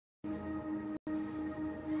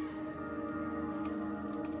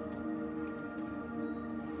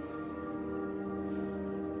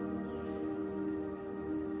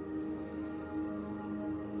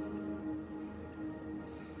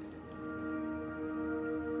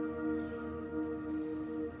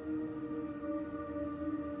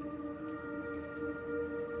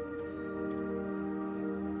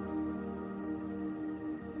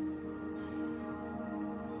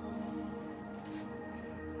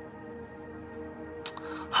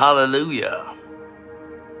Hallelujah.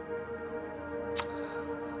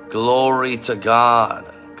 Glory to God.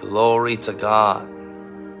 Glory to God.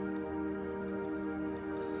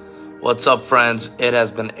 What's up, friends? It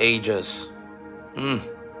has been ages. Rababo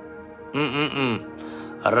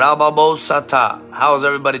Sata. How's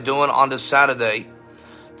everybody doing on this Saturday?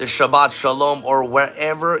 The Shabbat Shalom, or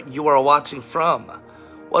wherever you are watching from.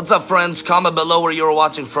 What's up, friends? Comment below where you are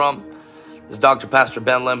watching from. This is Dr. Pastor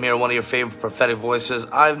Ben Lim here, one of your favorite prophetic voices.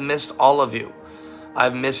 I've missed all of you.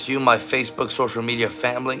 I've missed you, my Facebook social media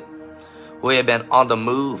family. We have been on the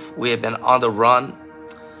move. We have been on the run.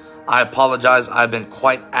 I apologize. I've been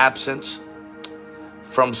quite absent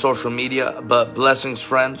from social media, but blessings,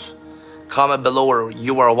 friends. Comment below where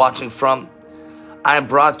you are watching from. I am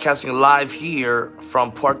broadcasting live here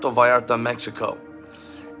from Puerto Vallarta, Mexico.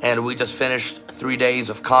 And we just finished 3 days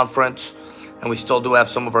of conference. And we still do have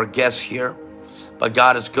some of our guests here. But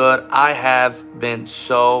God is good. I have been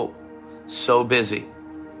so busy.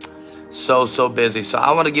 So busy. So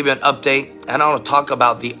I want to give you an update. And I want to talk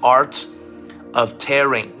about the art of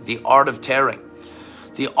tarrying. The art of tarrying.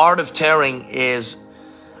 The art of tarrying is,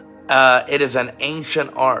 it is an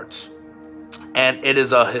ancient art. And it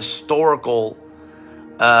is a historical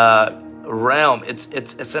realm.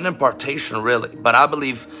 It's an impartation, really, but I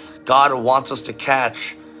believe God wants us to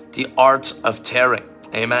catch the art of tarrying.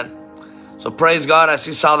 Amen. So praise God. I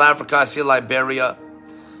see South Africa, I see Liberia,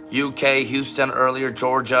 UK, Houston earlier,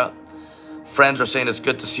 Georgia. Friends are saying it's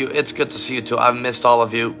good to see you. It's good to see you too. I've missed all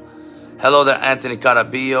of you. Hello there, Anthony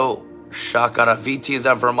Carabillo. Shakaraviti, is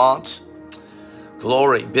that Vermont?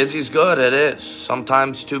 Glory. Busy's good. It is.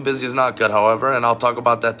 Sometimes too busy is not good, however, and I'll talk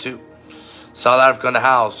about that too. South Africa in the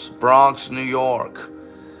house. Bronx, New York.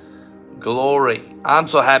 Glory. I'm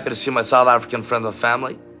so happy to see my South African friends and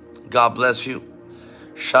family. God bless you.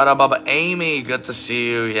 Shout out, Baba Amy. Good to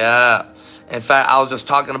see you. Yeah. In fact, I was just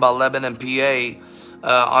talking about Lebanon, PA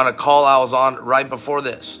on a call I was on right before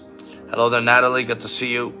this. Hello there, Natalie. Good to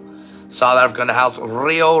see you. South Africa in the house.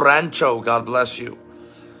 Rio Rancho. God bless you.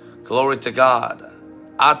 Glory to God.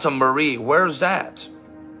 Ata Marie. Where's that?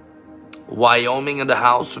 Wyoming in the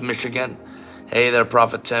house. Michigan. Hey there,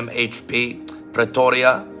 Prophet Tim, HB,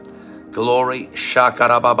 Pretoria, glory,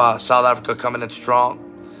 Shakarababa, South Africa coming in strong,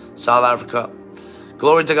 South Africa.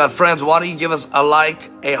 Glory to God. Friends, why don't you give us a like,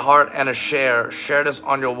 a heart, and a share. Share this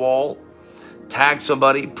on your wall. Tag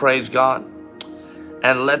somebody, praise God.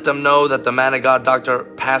 And let them know that the man of God, Dr.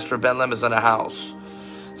 Pastor Ben Lim, is in the house.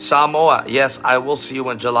 Samoa, yes, I will see you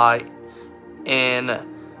in July in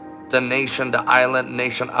the nation, the island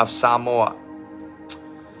nation of Samoa.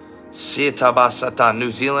 Sitabasata,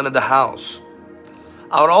 New Zealand in the house.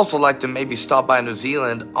 I would also like to maybe stop by New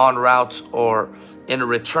Zealand en route or in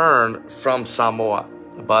return from Samoa.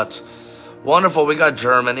 But wonderful, we got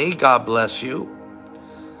Germany. God bless you.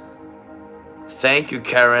 Thank you,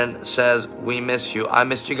 Karen says, we miss you. I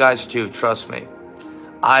missed you guys too, trust me.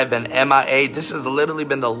 I've been MIA. This has literally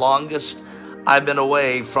been the longest I've been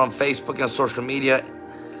away from Facebook and social media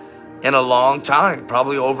in a long time,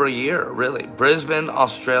 probably over a year, really. Brisbane,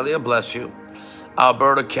 Australia, bless you.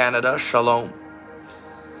 Alberta, Canada, shalom.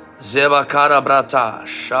 Zebakara brata,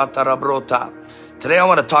 shatarabrota. Today I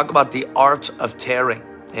want to talk about the art of tarrying.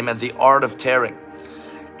 Amen, the art of tarrying.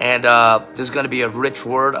 And this is going to be a rich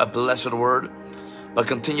word, a blessed word. But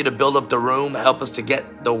continue to build up the room, help us to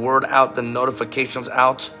get the word out, the notifications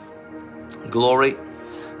out. Glory.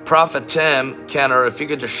 Prophet Tim Kenner, if you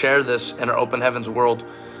could just share this in our Open Heavens World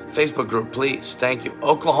Facebook group, please. Thank you.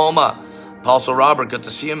 Oklahoma, Apostle Robert, good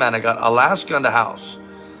to see you, man. I got Alaska in the house.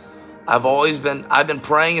 I've been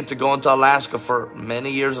praying to go into Alaska for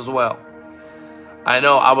many years as well. I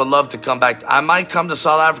know I would love to come back. I might come to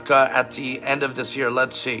South Africa at the end of this year.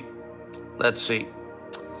 Let's see. Let's see.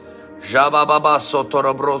 Jabababa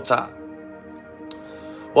Sotorobrota.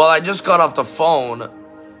 Well, I just got off the phone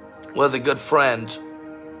with a good friend.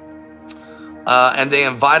 And they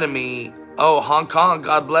invited me. Oh, Hong Kong,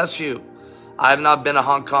 God bless you. I have not been to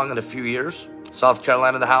Hong Kong in a few years. South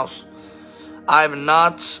Carolina in the house. I have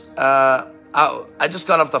not, I just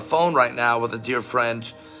got off the phone right now with a dear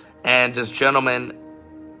friend. And this gentleman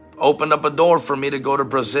opened up a door for me to go to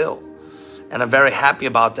Brazil. And I'm very happy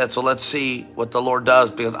about that. So let's see what the Lord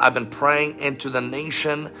does. Because I've been praying into the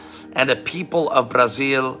nation and the people of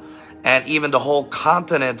Brazil. And even the whole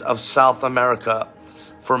continent of South America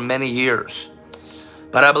for many years.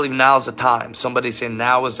 But I believe now is the time. Somebody say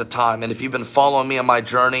now is the time. And if you've been following me on my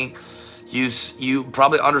journey, you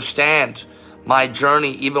probably understand my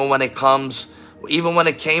journey even when it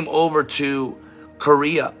came over to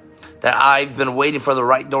Korea. That I've been waiting for the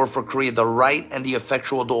right door for Korea, the right and the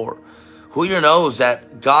effectual door. Who here knows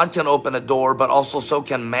that God can open a door, but also so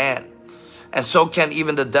can man. And so can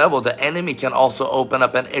even the devil. The enemy can also open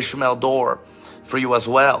up an Ishmael door for you as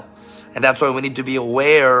well. And that's why we need to be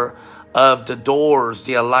aware of the doors,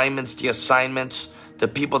 the alignments, the assignments, the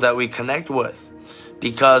people that we connect with.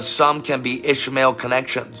 Because some can be Ishmael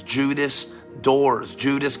connections, Judas doors,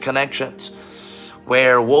 Judas connections,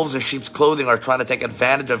 where wolves in sheep's clothing are trying to take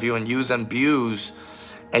advantage of you and use and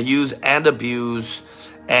abuse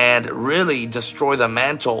and really destroy the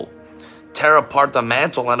mantle, tear apart the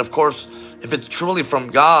mantle. And of course, if it's truly from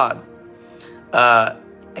God,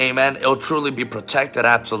 amen, it'll truly be protected,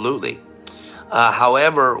 absolutely.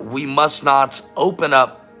 However, we must not open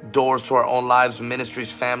up doors to our own lives,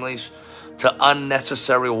 ministries, families, to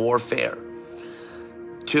unnecessary warfare.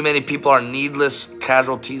 Too many people are needless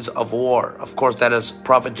casualties of war. Of course, that is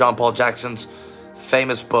Prophet John Paul Jackson's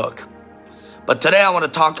famous book. But today I want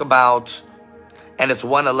to talk about, and it's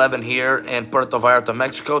 1:11 here in Puerto Vallarta,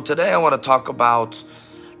 Mexico. Today I want to talk about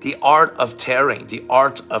the art of tarrying. The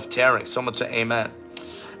art of tarrying. Someone say amen.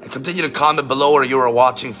 And continue to comment below where you are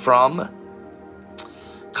watching from.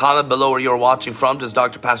 Comment below where you are watching from. This is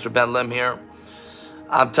Dr. Pastor Ben Lim here.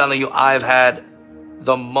 I'm telling you, I've had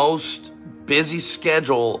the most busy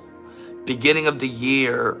schedule, beginning of the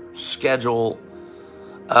year schedule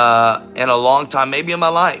in a long time, maybe in my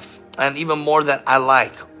life, and even more than I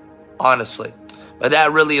like, honestly. But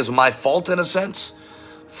that really is my fault in a sense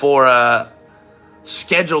for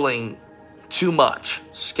scheduling too much,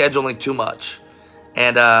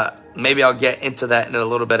 and maybe I'll get into that in a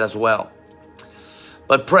little bit as well.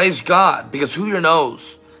 But praise God, because who here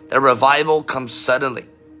knows that revival comes suddenly.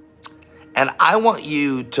 And I want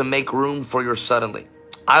you to make room for your suddenly.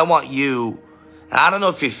 I want you, and I don't know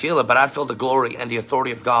if you feel it, but I feel the glory and the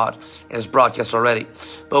authority of God in this broadcast already.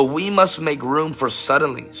 But we must make room for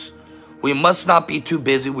suddenlies. We must not be too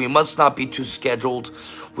busy. We must not be too scheduled.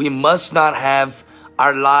 We must not have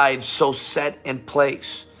our lives so set in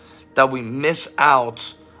place that we miss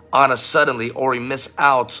out on a suddenly, or we miss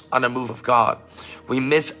out on a move of God. We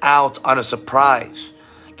miss out on a surprise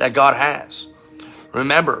that God has.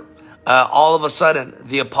 Remember, all of a sudden,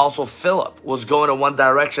 the Apostle Philip was going in one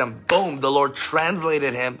direction. Boom, the Lord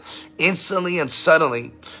translated him instantly and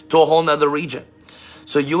suddenly to a whole nother region.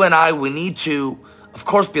 So you and I, we need to, of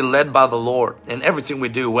course, be led by the Lord in everything we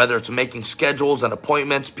do, whether it's making schedules and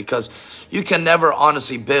appointments, because you can never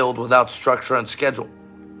honestly build without structure and schedule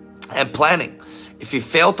and planning. If you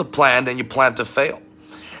fail to plan, then you plan to fail.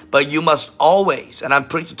 But you must always, and I'm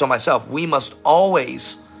preaching to myself, we must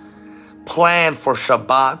always plan for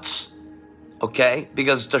Shabbats, okay?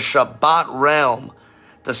 Because the Shabbat realm,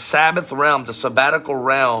 the Sabbath realm, the sabbatical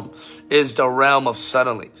realm is the realm of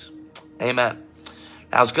suddenlies. Amen.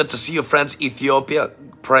 Now, it's good to see you, friends. Ethiopia,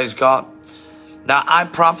 praise God. Now, I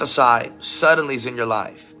prophesy suddenlies in your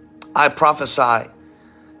life. I prophesy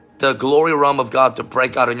the glory realm of God to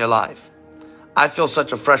break out in your life. I feel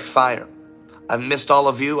such a fresh fire. I've missed all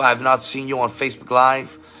of you. I have not seen you on Facebook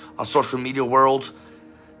Live, on social media world,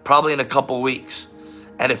 probably in a couple weeks.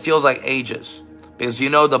 And it feels like ages. Because you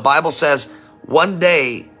know, the Bible says one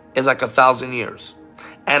day is like 1,000 years.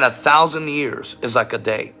 And 1,000 years is like a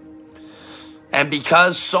day. And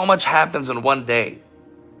because so much happens in one day,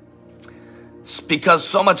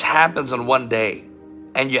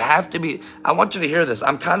 and you have to be, I want you to hear this.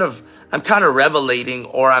 I'm kind of revelating,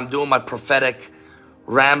 or I'm doing my prophetic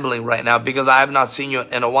rambling right now because I have not seen you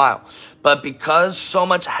in a while. But because so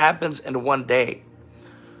much happens in one day,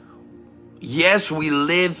 yes, we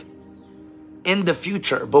live in the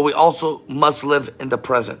future, but we also must live in the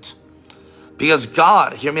present. Because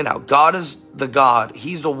God, hear me now, God is the God.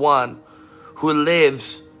 He's the one who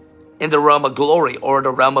lives in the realm of glory, or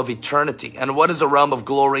the realm of eternity. And what is the realm of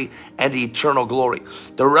glory and the eternal glory?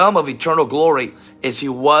 The realm of eternal glory is He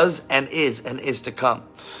was and is to come.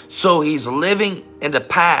 So He's living in the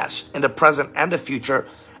past, in the present, and the future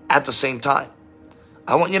at the same time.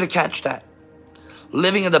 I want you to catch that.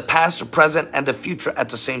 Living in the past, the present, and the future at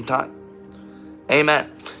the same time.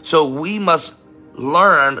 Amen. So we must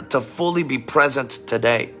learn to fully be present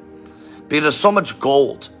today. Because there's so much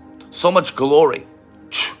gold, so much glory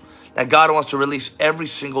that God wants to release every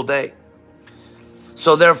single day.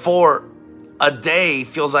 So therefore, a day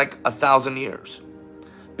feels like 1,000 years.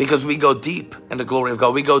 Because we go deep in the glory of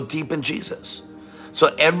God. We go deep in Jesus.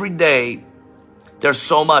 So every day, there's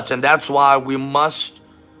so much. And that's why we must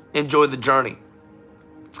enjoy the journey.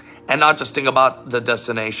 And not just think about the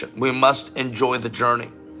destination. We must enjoy the journey.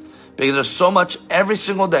 Because there's so much every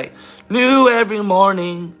single day. New every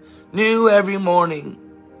morning. New every morning.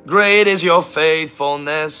 Great is your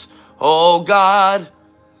faithfulness, oh God.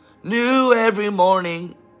 New every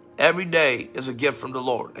morning. Every day is a gift from the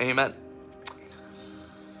Lord. Amen.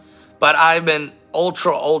 But I've been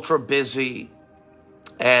ultra busy,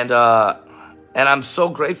 and I'm so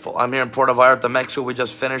grateful. I'm here in Puerto Vallarta, Mexico. We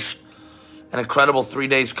just finished an incredible 3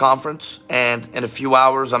 days conference, and in a few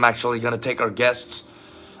hours, I'm actually going to take our guests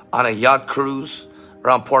on a yacht cruise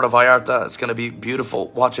around Puerto Vallarta. It's going to be beautiful,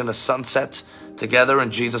 watching the sunset together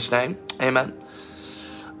in Jesus' name. Amen.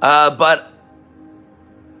 But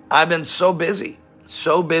I've been so busy,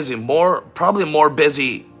 probably more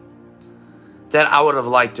busy than I would have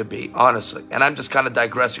liked to be, honestly. And I'm just kind of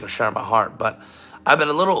digressing and sharing my heart, but I've been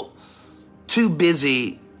a little too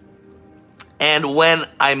busy. And when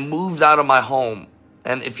I moved out of my home,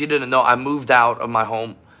 and if you didn't know, I moved out of my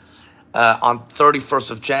home on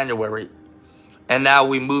 31st of January. And now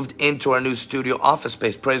we moved into our new studio office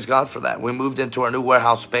space. Praise God for that. We moved into our new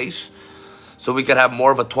warehouse space so we could have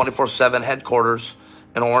more of a 24/7 headquarters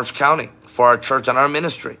in Orange County for our church and our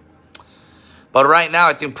ministry. But right now,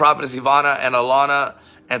 I think Prophetess Ivana and Alana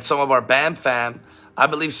and some of our BAM fam, I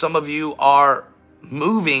believe some of you are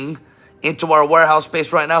moving into our warehouse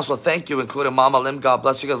space right now. So thank you, including Mama Lim. God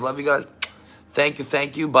bless you guys. Love you guys.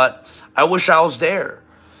 Thank you. But I wish I was there.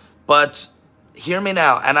 But hear me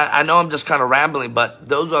now. And I know I'm just kind of rambling, but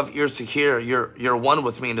those who have ears to hear, you're one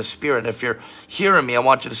with me in the spirit. If you're hearing me, I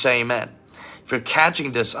want you to say amen. If you're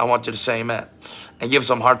catching this, I want you to say amen. And give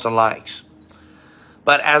some hearts and likes.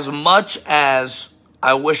 But as much as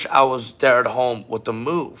I wish I was there at home with the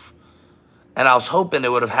move, and I was hoping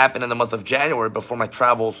it would have happened in the month of January before my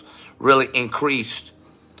travels really increased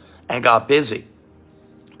and got busy.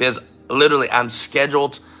 Because literally I'm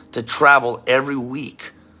scheduled to travel every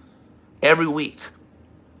week,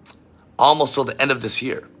 almost till the end of this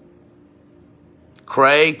year.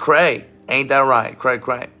 Cray. Ain't that right?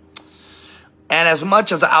 Cray. And as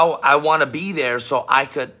much as I want to be there so I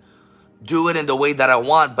could do it in the way that I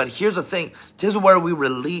want. But here's the thing. This is where we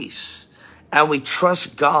release and we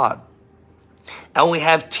trust God. And we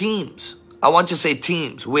have teams. I want you to say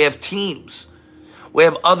teams. We have teams. We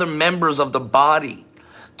have other members of the body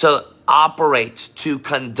to operate, to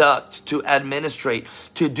conduct, to administrate,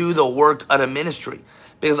 to do the work of the ministry.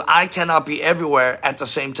 Because I cannot be everywhere at the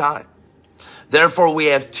same time. Therefore, we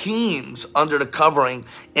have teams under the covering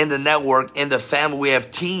in the network, in the family. We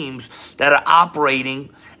have teams that are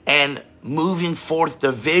operating and moving forth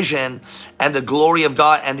the vision and the glory of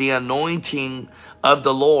God and the anointing of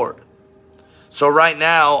the Lord. So right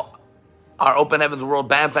now, our Open Heavens World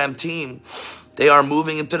Bam Fam team, they are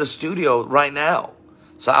moving into the studio right now.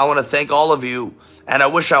 So I want to thank all of you. And I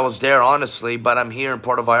wish I was there, honestly, but I'm here in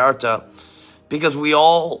Puerto Vallarta because we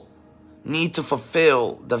all need to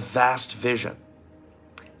fulfill the vast vision.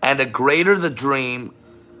 And the greater the dream,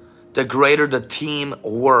 the greater the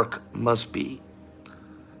teamwork must be.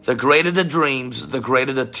 The greater the dreams, the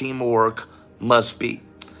greater the teamwork must be.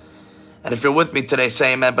 And if you're with me today,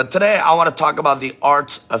 say amen. But today I want to talk about the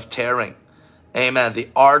art of tarrying. Amen. The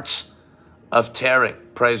art of tarrying.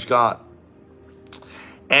 Praise God.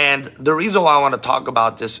 And the reason why I want to talk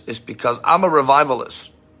about this is because I'm a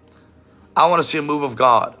revivalist. I want to see a move of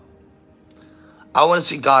God. I want to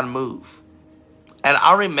see God move. And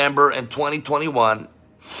I remember in 2021,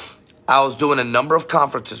 I was doing a number of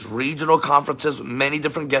conferences, regional conferences, many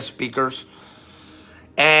different guest speakers.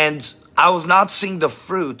 And I was not seeing the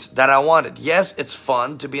fruit that I wanted. Yes, it's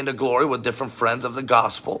fun to be in the glory with different friends of the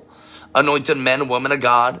gospel, anointed men and women of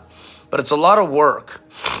God, but it's a lot of work.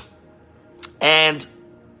 And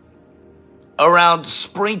around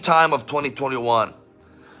springtime of 2021,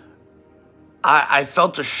 I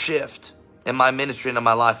felt a shift in my ministry and in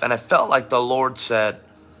my life. And I felt like the Lord said,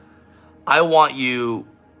 I want you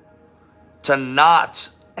to not,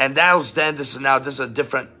 and that was then, this is a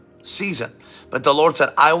different season. But the Lord said,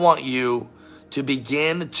 I want you to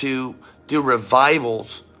begin to do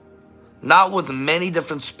revivals, not with many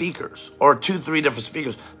different speakers or 2-3 different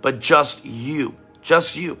speakers, but just you.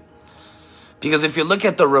 Because if you look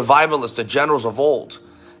at the revivalists, the generals of old,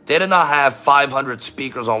 they did not have 500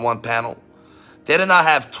 speakers on one panel. They did not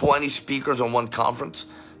have 20 speakers on one conference,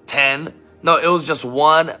 10. No, it was just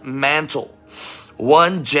one mantle,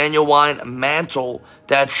 one genuine mantle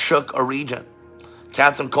that shook a region.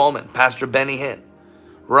 Catherine Coleman, Pastor Benny Hinn,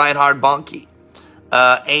 Reinhard Bonnke,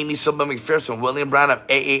 Amy Silva McPherson, William Branham,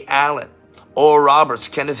 A.A. Allen, Oral Roberts,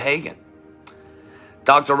 Kenneth Hagin,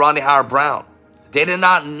 Dr. Ronnie Howard Brown. They did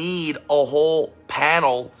not need a whole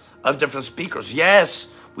panel of different speakers. Yes,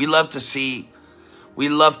 we love to see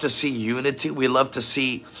unity. We love to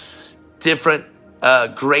see different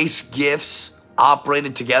grace gifts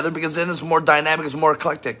operating together because then it's more dynamic, it's more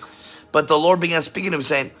eclectic. But the Lord began speaking to him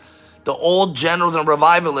saying, The old generals and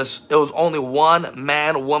revivalists, it was only one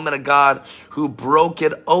man, woman of God who broke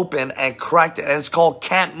it open and cracked it. And it's called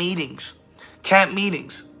camp meetings. Camp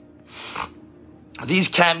meetings. These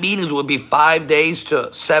camp meetings would be 5 days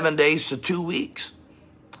to 7 days to 2 weeks.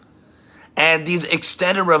 And these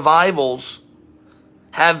extended revivals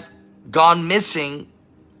have gone missing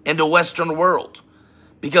in the Western world.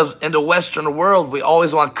 Because in the Western world, we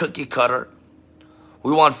always want cookie cutter.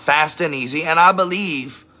 We want fast and easy. And I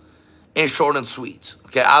believe in short and sweet.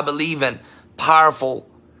 Okay, I believe in powerful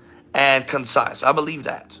and concise. I believe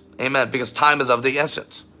that. Amen. Because time is of the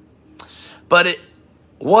essence. But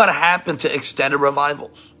what happened to extended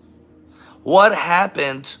revivals? What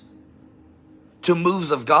happened to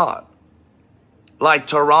moves of God? Like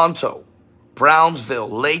Toronto, Brownsville,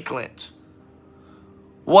 Lakeland.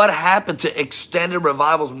 What happened to extended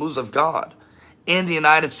revivals, moves of God in the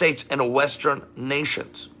United States and the Western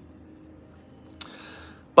nations?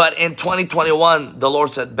 But in 2021, the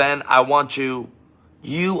Lord said, Ben, I want you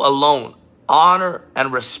alone, honor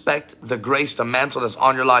and respect the grace, the mantle that's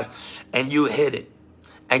on your life. And you hit it.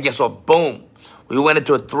 And guess what? Boom. We went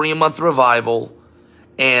into a 3-month revival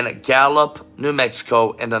in Gallup, New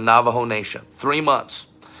Mexico, in the Navajo Nation. 3 months.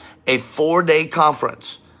 A 4-day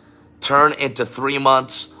conference turned into 3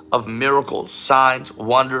 months of miracles, signs,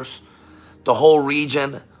 wonders. The whole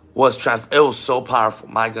region was transformed. It was so powerful.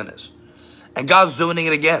 My goodness. And God's doing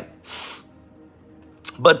it again.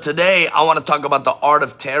 But today, I want to talk about the art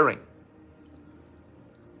of tarrying.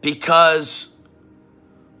 Because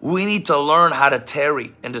we need to learn how to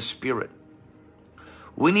tarry in the Spirit.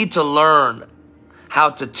 We need to learn how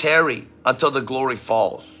to tarry until the glory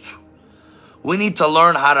falls. We need to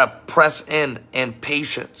learn how to press in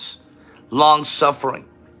patience, long suffering,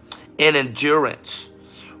 and endurance.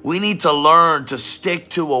 We need to learn to stick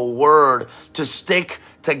to a word, to stick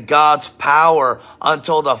to God's power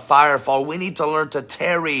until the fire falls. We need to learn to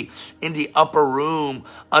tarry in the upper room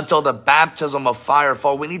until the baptism of fire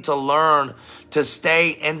falls. We need to learn to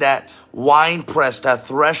stay in that wine press, that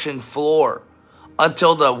threshing floor,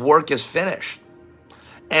 until the work is finished.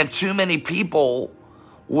 And too many people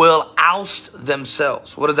will oust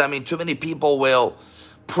themselves. What does that mean? Too many people will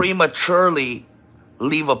prematurely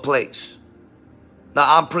leave a place.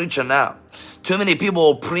 Now, I'm preaching now. Too many people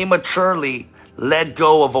will prematurely let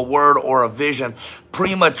go of a word or a vision,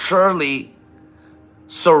 prematurely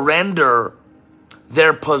surrender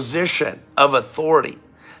their position of authority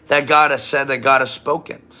that God has said, that God has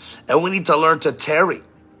spoken. And we need to learn to tarry.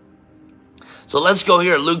 So let's go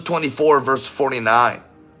here, Luke 24, verse 49.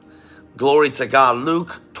 Glory to God.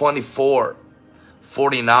 Luke 24,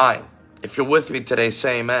 49. If you're with me today,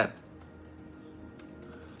 say amen.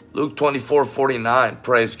 Luke 24, 49.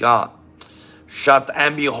 Praise God.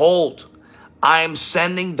 And behold, I am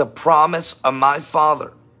sending the promise of my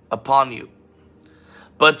Father upon you.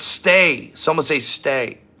 But stay, someone say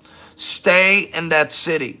stay. Stay in that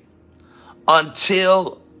city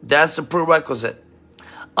until, that's the prerequisite,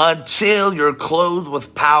 until you're clothed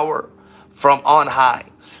with power from on high.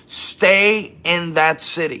 Stay in that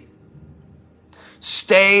city.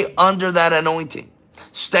 Stay under that anointing.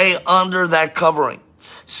 Stay under that covering.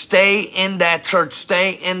 Stay in that church.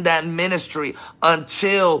 Stay in that ministry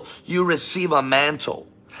until you receive a mantle.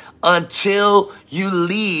 Until you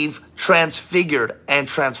leave transfigured and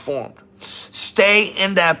transformed. Stay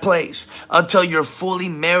in that place until you're fully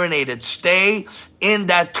marinated. Stay in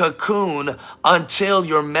that cocoon until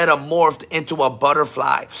you're metamorphed into a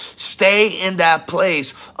butterfly. Stay in that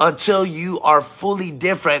place until you are fully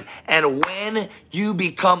different. And when you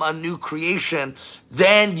become a new creation,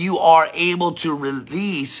 then you are able to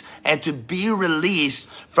release and to be released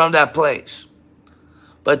from that place.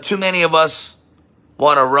 But too many of us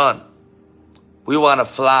want to run. We want to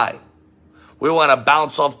fly. We want to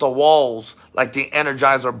bounce off the walls like the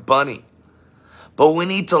Energizer Bunny. But we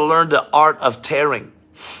need to learn the art of tarrying.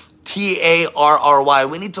 T-A-R-R-Y.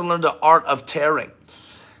 We need to learn the art of tarrying.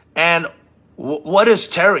 And what is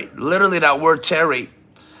tarry? Literally that word tarry.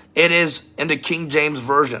 It is in the King James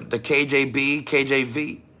Version, the KJB,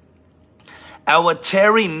 KJV. And what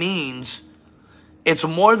tarry means, it's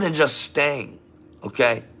more than just staying,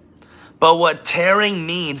 okay? But what tarrying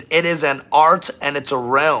means, it is an art and it's a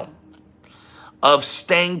realm of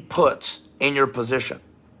staying put in your position.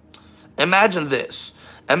 Imagine this.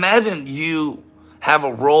 Imagine you have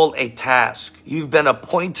a role, a task. You've been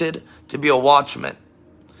appointed to be a watchman.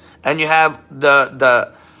 And you have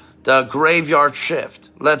the graveyard shift.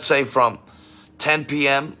 Let's say from 10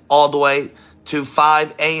 p.m. all the way to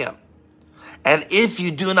 5 a.m. And if you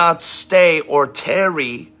do not stay or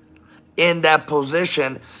tarry in that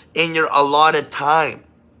position in your allotted time,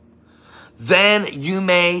 then you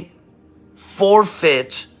may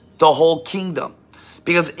forfeit the whole kingdom.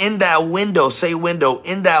 Because in that window, say window,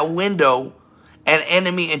 in that window, an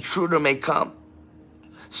enemy intruder may come.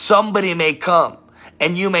 Somebody may come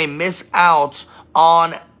and you may miss out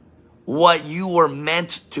on what you were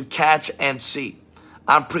meant to catch and see.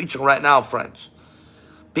 I'm preaching right now, friends.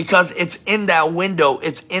 Because it's in that window,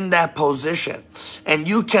 it's in that position, and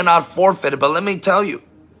you cannot forfeit it. But let me tell you,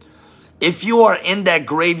 if you are in that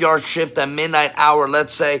graveyard shift at midnight hour,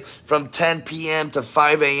 let's say from 10 p.m. to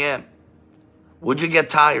 5 a.m., would you get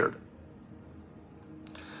tired?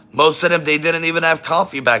 Most of them, they didn't even have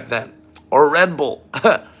coffee back then or Red Bull.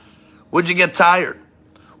 Would you get tired?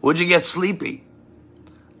 Would you get sleepy?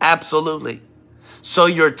 Absolutely. So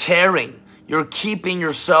you're tearing. You're keeping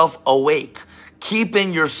yourself awake,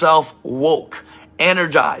 keeping yourself woke,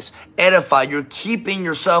 energized, edified. You're keeping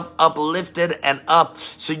yourself uplifted and up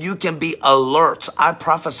so you can be alert. I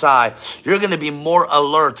prophesy you're going to be more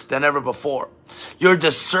alert than ever before. Your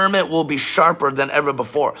discernment will be sharper than ever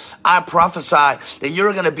before. I prophesy that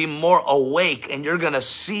you're going to be more awake and you're going to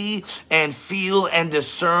see and feel and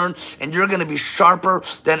discern, and you're going to be sharper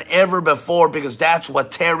than ever before, because that's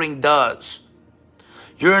what tearing does.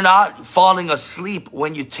 You're not falling asleep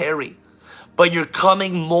when you tarry, but you're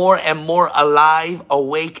coming more and more alive,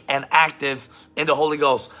 awake, and active in the Holy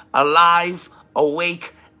Ghost. Alive,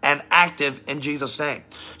 awake, and active in Jesus' name.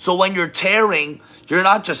 So when you're tarrying, you're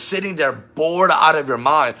not just sitting there bored out of your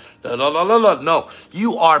mind. No,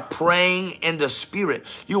 you are praying in the Spirit.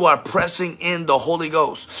 You are pressing in the Holy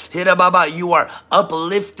Ghost. You are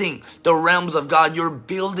uplifting the realms of God. You're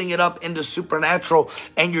building it up in the supernatural,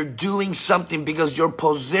 and you're doing something because your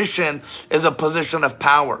position is a position of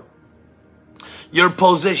power. Your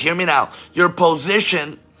position, hear me now, your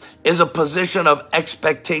position is a position of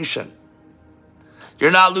expectation.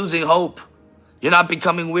 You're not losing hope. You're not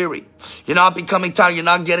becoming weary. You're not becoming tired. You're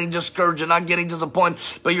not getting discouraged. You're not getting disappointed.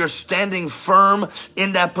 But you're standing firm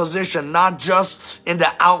in that position, not just in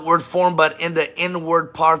the outward form, but in the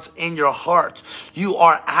inward parts in your heart. You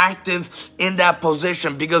are active in that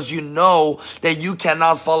position because you know that you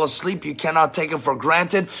cannot fall asleep. You cannot take it for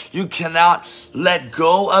granted. You cannot let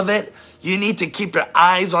go of it. You need to keep your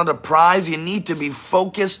eyes on the prize. You need to be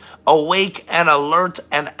focused, awake, and alert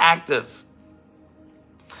and active.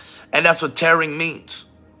 And that's what tarrying means.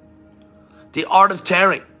 The art of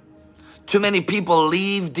tarrying. Too many people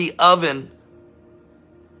leave the oven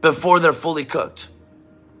before they're fully cooked.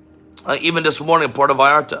 Even this morning in Puerto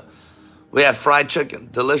Vallarta, we had fried chicken.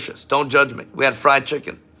 Delicious. Don't judge me. We had fried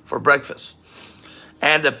chicken for breakfast.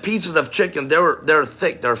 And the pieces of chicken, they're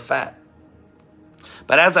thick, they're fat.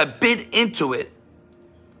 But as I bit into it,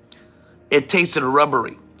 it tasted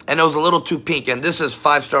rubbery. And it was a little too pink. And this is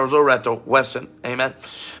 5 stars over at the Westin. Amen.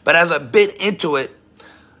 But as I bit into it,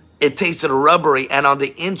 it tasted rubbery. And on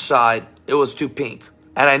the inside, it was too pink.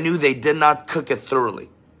 And I knew they did not cook it thoroughly.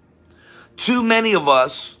 Too many of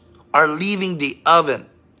us are leaving the oven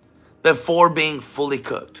before being fully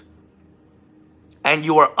cooked. And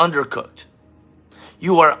you are undercooked.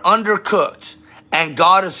 You are undercooked. And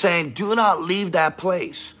God is saying, do not leave that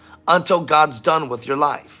place until God's done with your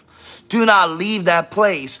life. Do not leave that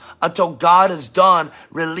place until God is done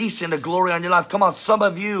releasing the glory on your life. Come on, some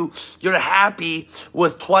of you, you're happy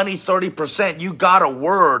with 20, 30%. You got a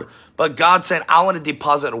word, but God said, I want to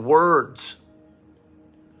deposit words.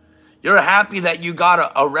 You're happy that you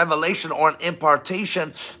got a revelation or an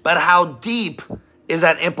impartation, but how deep is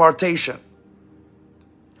that impartation?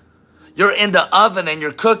 You're in the oven and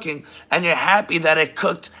you're cooking, and you're happy that it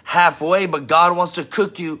cooked halfway, but God wants to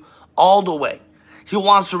cook you all the way. He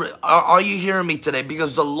wants to, are you hearing me today?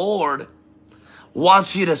 Because the Lord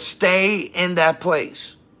wants you to stay in that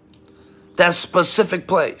place, that specific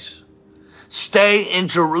place. Stay in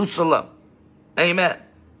Jerusalem. Amen.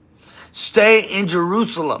 Stay in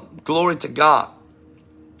Jerusalem. Glory to God.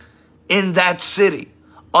 In that city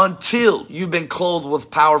until you've been clothed with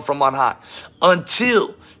power from on high.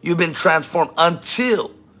 Until you've been transformed.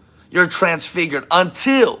 Until you're transfigured.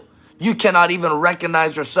 Until you cannot even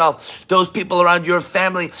recognize yourself. Those people around your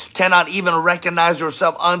family cannot even recognize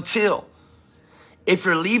yourself until. If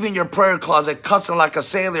you're leaving your prayer closet cussing like a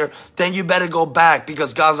sailor, then you better go back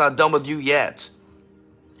because God's not done with you yet.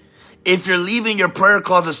 If you're leaving your prayer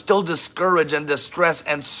closet still discouraged and distressed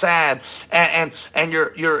and sad and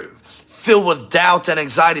you're filled with doubt and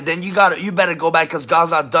anxiety, then you better go back because God's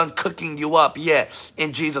not done cooking you up yet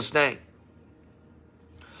in Jesus' name.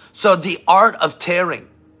 So the art of tarrying.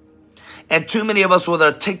 And too many of us with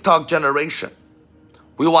our TikTok generation,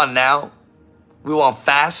 we want now. We want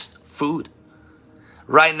fast food.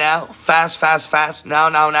 Right now, fast,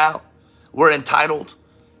 now. We're entitled.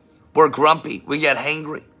 We're grumpy. We get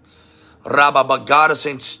hangry. Rabba, but God is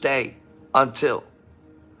saying stay until.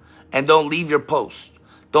 And don't leave your post.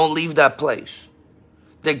 Don't leave that place.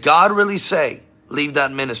 Did God really say, leave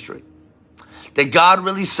that ministry? Did God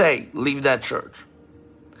really say, leave that church?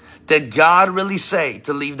 Did God really say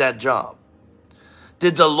to leave that job?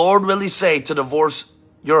 Did the Lord really say to divorce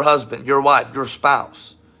your husband, your wife, your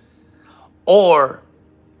spouse? Or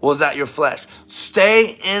was that your flesh?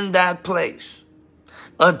 Stay in that place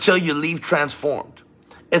until you leave transformed.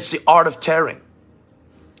 It's the art of tarrying.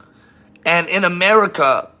 And in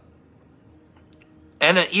America,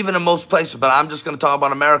 and even in most places, but I'm just going to talk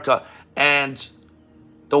about America and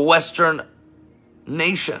the Western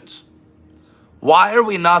nations. Why are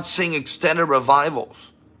we not seeing extended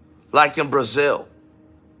revivals like in Brazil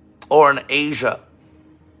or in Asia,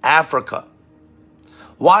 Africa?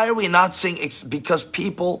 Why are we not seeing? Because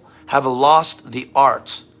people have lost the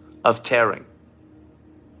art of tarrying.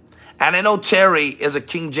 And I know tarry is a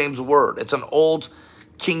King James word. It's an old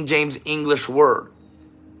King James English word.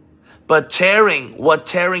 But tarrying, what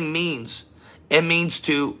tarrying means, it means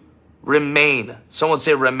to remain. Someone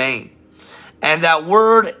say remain. And that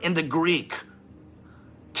word in the Greek,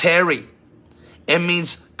 tarry, it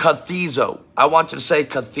means kathizo. I want you to say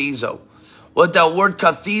kathizo. What that word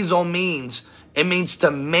kathizo means, it means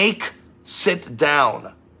to make sit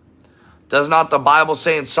down. Does not the Bible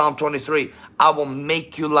say in Psalm 23, I will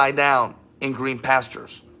make you lie down in green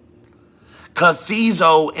pastures?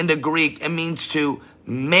 Kathizo in the Greek, it means to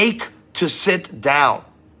make to sit down.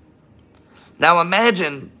 Now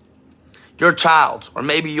imagine your child, or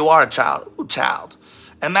maybe you are a child. Ooh, child.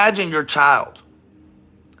 Imagine your child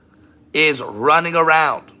is running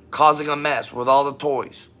around, causing a mess with all the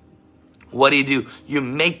toys. What do? You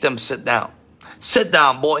make them sit down. Sit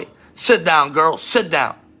down, boy. Sit down, girl. Sit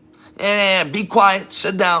down. And be quiet.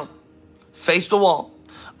 Sit down. Face the wall.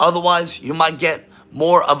 Otherwise, you might get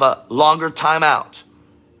more of a longer timeout.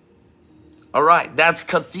 All right, that's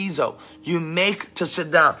kathizo. You make to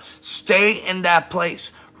sit down. Stay in that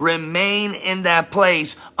place. Remain in that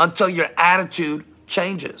place until your attitude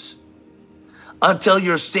changes. Until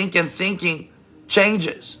your stinking thinking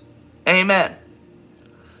changes. Amen.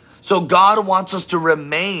 So God wants us to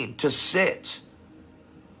remain, to sit,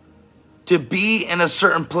 to be in a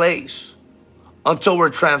certain place until we're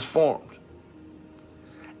transformed.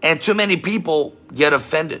 And too many people get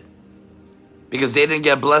offended because they didn't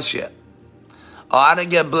get blessed yet. Oh, I didn't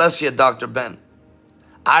get blessed yet, Dr. Ben.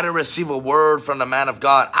 I didn't receive a word from the man of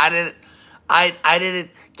God. I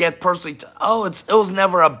didn't get personally. It was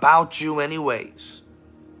never about you anyways.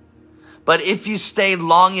 But if you stay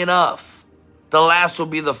long enough, the last will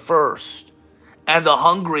be the first. And the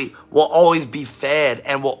hungry will always be fed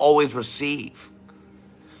and will always receive.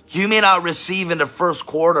 You may not receive in the first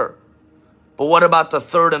quarter, but what about the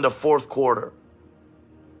third and the fourth quarter?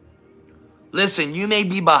 Listen, you may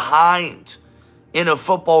be behind in a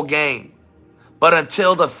football game, but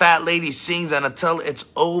until the fat lady sings and until it's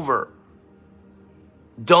over,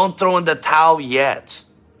 don't throw in the towel yet.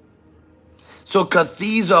 So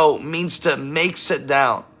kathizo means to make sit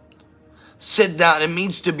down. Sit down. It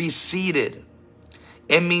means to be seated.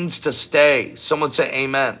 It means to stay. Someone say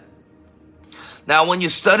amen. Now, when you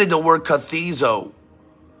study the word kathizo,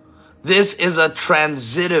 this is a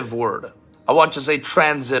transitive word. I want you to say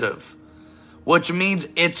transitive, which means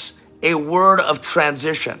it's a word of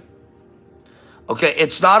transition. Okay,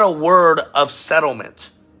 it's not a word of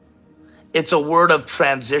settlement. It's a word of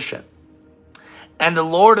transition. And the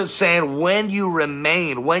Lord is saying, when you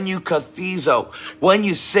remain, when you kathizo, when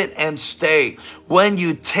you sit and stay, when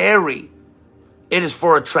you tarry, it is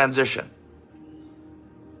for a transition.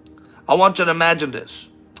 I want you to imagine this.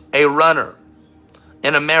 A runner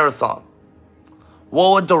in a marathon.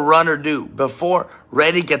 What would the runner do before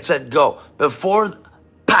ready, get set, go? Before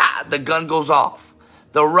the gun goes off,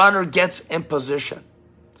 the runner gets in position,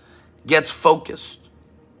 gets focused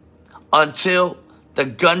until the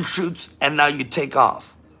gun shoots and now you take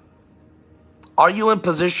off. Are you in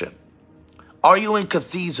position? Are you in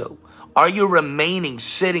kathizo? Are you remaining,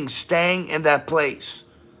 sitting, staying in that place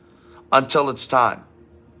until it's time?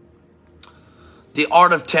 The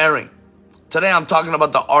art of tarrying. Today I'm talking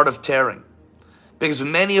about the art of tarrying because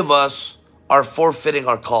many of us are forfeiting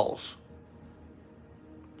our calls.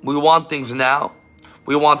 We want things now.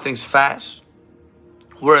 We want things fast.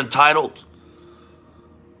 We're entitled.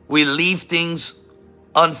 We leave things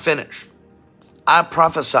unfinished. I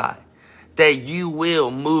prophesy that you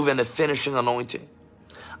will move in the finishing anointing.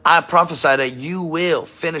 I prophesy that you will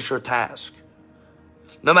finish your task.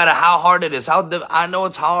 No matter how hard it is. I know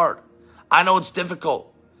it's hard. I know it's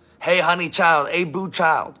difficult. Hey, honey child. Hey, boo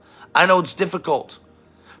child. I know it's difficult.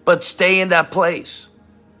 But stay in that place.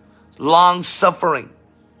 Long suffering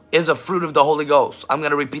is a fruit of the Holy Ghost. I'm going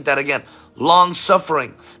to repeat that again. Long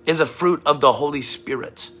suffering is a fruit of the Holy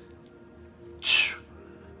Spirit.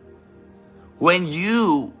 When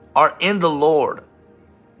you are in the Lord,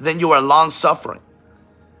 then you are long suffering.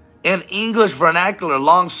 In English vernacular,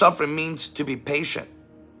 long suffering means to be patient.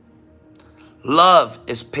 Love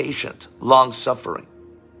is patient, long suffering.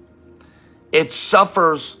 It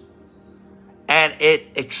suffers and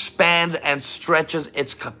it expands and stretches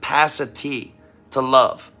its capacity to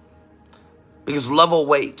love. Because love will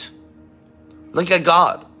wait. Look at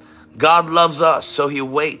God. God loves us, so he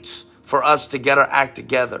waits for us to get our act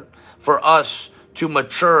together. For us to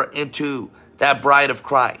mature into that bride of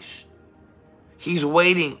Christ. He's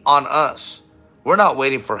waiting on us. We're not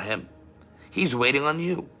waiting for him. He's waiting on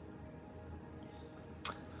you.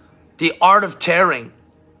 The art of tarrying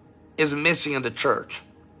is missing in the church.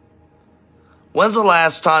 When's the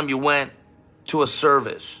last time you went to a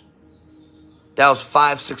service that was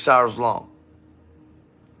 5-6 hours long?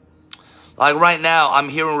 Like right now, I'm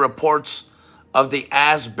hearing reports of the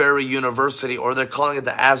Asbury University, or they're calling it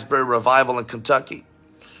the Asbury Revival in Kentucky,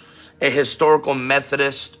 a historical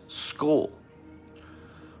Methodist school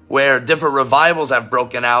where different revivals have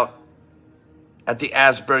broken out at the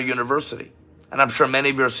Asbury University. And I'm sure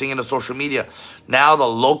many of you are seeing it on social media. Now the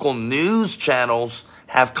local news channels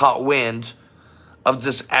have caught wind of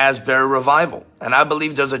this Asbury revival. And I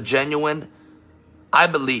believe there's a genuine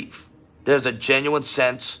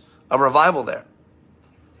sense of revival there.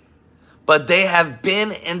 But they have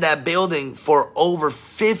been in that building for over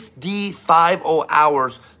 55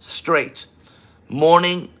 hours straight.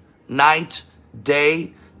 Morning, night,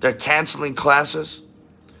 day. They're canceling classes.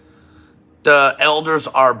 The elders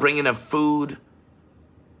are bringing in food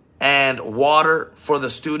and water for the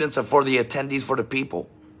students and for the attendees, for the people.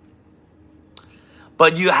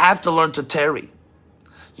 But you have to learn to tarry.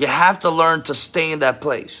 You have to learn to stay in that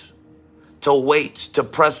place, to wait, to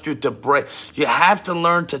press through, to break. You have to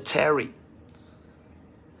learn to tarry.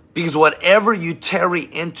 Because whatever you tarry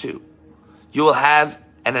into, you will have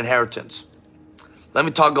an inheritance. Let me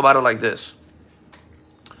talk about it like this.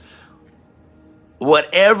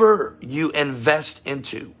 Whatever you invest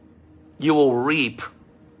into, you will reap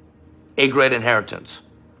a great inheritance.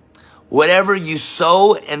 Whatever you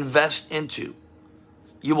sow, invest into,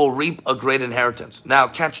 you will reap a great inheritance. Now,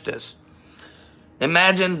 catch this.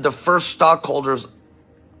 Imagine the first stockholders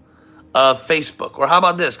of Facebook. Or how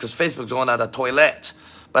about this? Because Facebook's going out the toilet.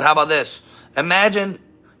 But how about this? Imagine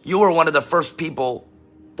you were one of the first people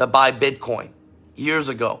to buy Bitcoin years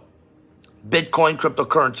ago. Bitcoin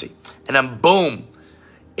cryptocurrency. And then boom,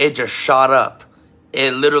 it just shot up.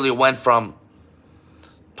 It literally went from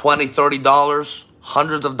 $20, $30,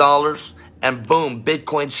 hundreds of dollars. And boom,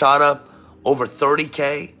 Bitcoin shot up over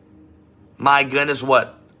 30K. My goodness,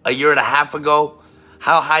 what? A year and a half ago?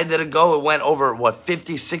 How high did it go? It went over, what,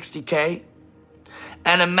 50, 60K?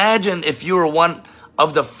 And imagine if you were one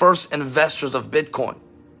of the first investors of Bitcoin.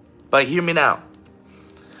 But hear me now.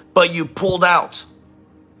 But you pulled out.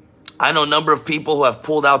 I know a number of people who have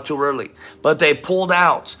pulled out too early. But they pulled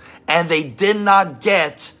out. And they did not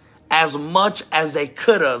get as much as they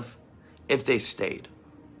could have if they stayed.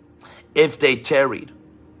 If they tarried.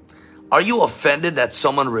 Are you offended that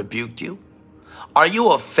someone rebuked you? Are you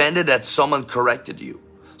offended that someone corrected you?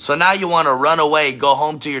 So now you want to run away, go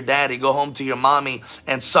home to your daddy, go home to your mommy,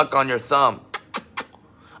 and suck on your thumb.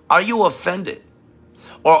 Are you offended?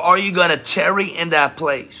 Or are you going to tarry in that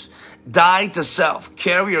place? Die to self,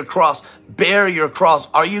 carry your cross, bear your cross.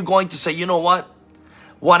 Are you going to say, you know what?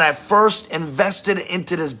 When I first invested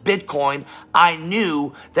into this Bitcoin, I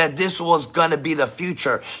knew that this was going to be the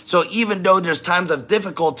future. So even though there's times of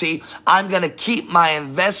difficulty, I'm going to keep my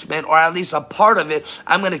investment, or at least a part of it.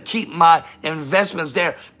 I'm going to keep my investments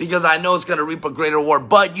there because I know it's going to reap a greater reward.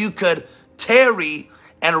 But you could tarry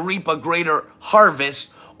and reap a greater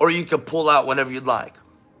harvest, or you could pull out whenever you'd like.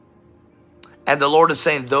 And the Lord is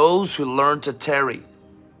saying, those who learn to tarry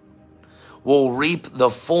will reap the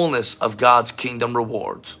fullness of God's kingdom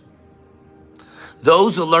rewards.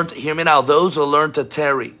 Those who learn to, hear me now, those who learn to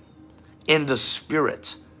tarry in the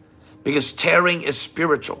spirit, because tarrying is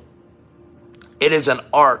spiritual. It is an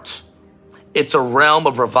art. It's a realm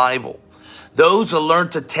of revival. Those who learn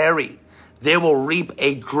to tarry, they will reap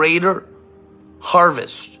a greater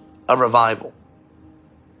harvest of revival.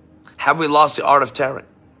 Have we lost the art of tarrying?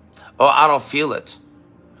 Oh, I don't feel it.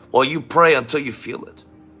 Well, you pray until you feel it.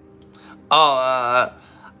 Oh,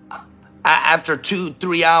 after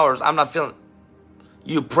 2-3 hours, I'm not feeling it.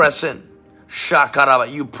 You press in. Shakaraba.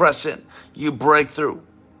 You press in. You break through.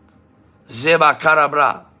 Zeba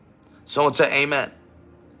karabra. Someone say amen.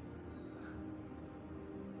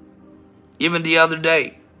 Even the other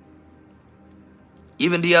day,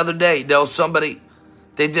 there was somebody,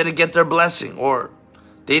 they didn't get their blessing or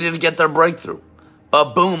they didn't get their breakthrough.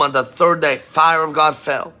 But boom, on the third day, fire of God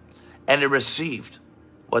fell and they received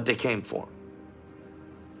what they came for.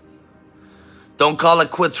 Don't call it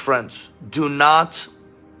quits, friends. Do not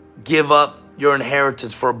give up your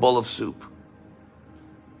inheritance for a bowl of soup.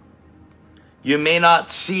 You may not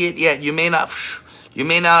see it yet. You may not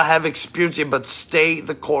have experienced it, but stay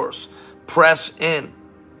the course. Press in.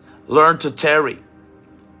 Learn to tarry.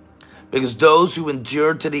 Because those who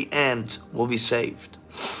endure to the end will be saved.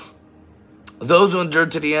 Those who endure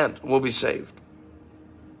to the end will be saved.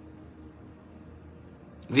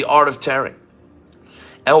 The art of tarrying.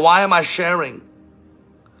 And why am I sharing?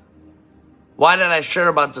 Why did I share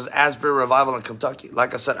about this Asbury revival in Kentucky?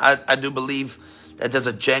 Like I said, I do believe that there's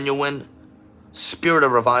a genuine spirit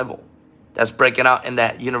of revival that's breaking out in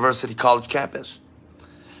that university college campus.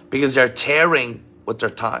 Because they're tarrying with their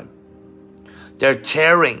time. They're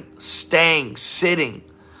tarrying, staying, sitting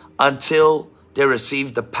until they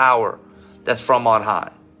receive the power that's from on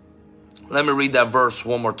high. Let me read that verse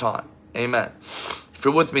one more time. Amen. If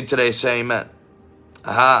you're with me today, say amen.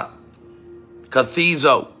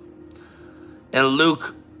 Kathizo in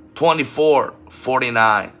Luke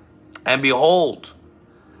 24:49. And behold,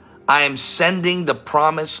 I am sending the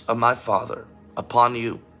promise of my Father upon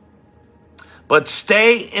you. But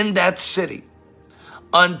stay in that city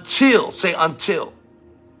until, say until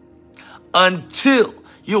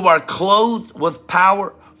you are clothed with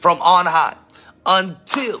power from on high.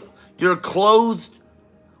 Until you're clothed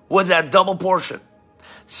with that double portion.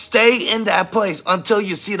 Stay in that place until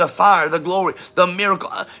you see the fire, the glory, the miracle.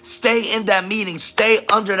 Stay in that meeting. Stay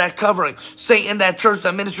under that covering. Stay in that church,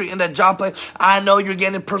 that ministry, in that job place. I know you're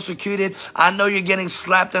getting persecuted. I know you're getting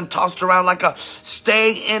slapped and tossed around like a...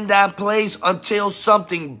 Stay in that place until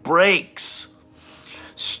something breaks.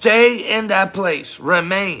 Stay in that place.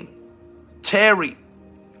 Remain. Tarry.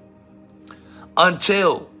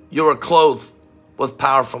 Until you are clothed with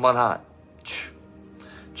power from on high.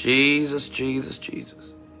 Jesus, Jesus,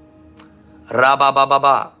 Jesus.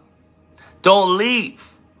 Rabba-ba-ba-ba. Don't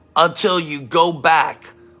leave until you go back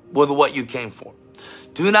with what you came for.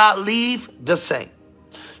 Do not leave the same.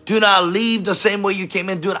 Do not leave the same way you came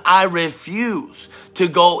in. I refuse to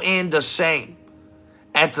go in the same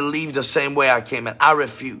and to leave the same way I came in. I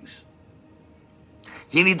refuse.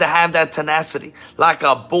 You need to have that tenacity, like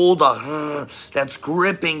a bulldog that's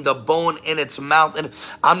gripping the bone in its mouth. And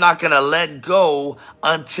I'm not going to let go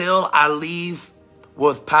until I leave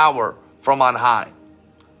with power from on high.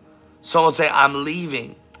 Someone say, I'm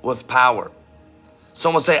leaving with power.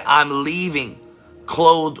 Someone say, I'm leaving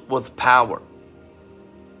clothed with power.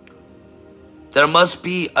 There must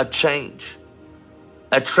be a change,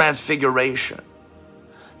 a transfiguration.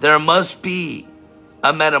 There must be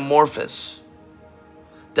a metamorphosis.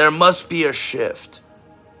 There must be a shift.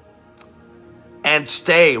 And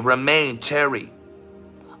stay, remain, tarry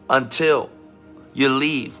until you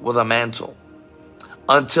leave with a mantle.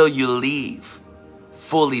 Until you leave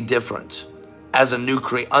fully different as a new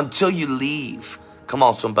creature. Until you leave. Come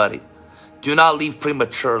on, somebody. Do not leave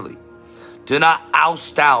prematurely. Do not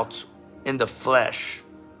oust out in the flesh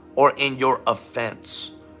or in your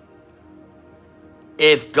offense.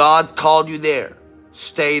 If God called you there,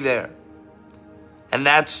 stay there. And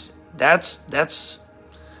that's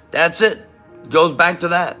it. Goes back to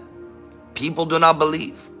that. People do not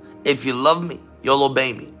believe. If you love me, you'll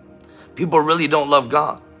obey me. People really don't love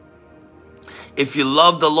God. If you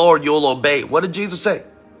love the Lord, you'll obey. What did Jesus say?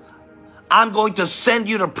 I'm going to send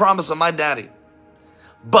you the promise of my daddy.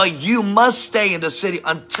 But you must stay in the city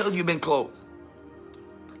until you've been clothed.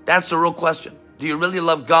 That's the real question. Do you really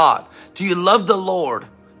love God? Do you love the Lord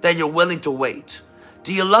that you're willing to wait?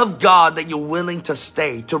 Do you love God that you're willing to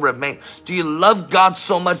stay, to remain? Do you love God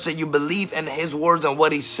so much that you believe in His words and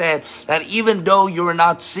what He said, that even though you're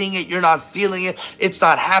not seeing it, you're not feeling it, it's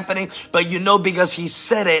not happening, but you know because He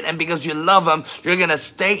said it and because you love Him, you're going to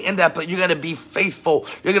stay in that place. You're going to be faithful.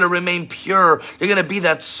 You're going to remain pure. You're going to be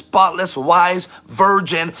that spotless, wise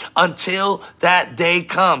virgin until that day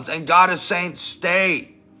comes. And God is saying,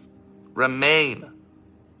 stay, remain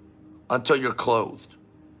until you're clothed.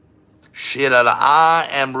 I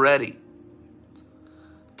am ready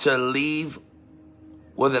to leave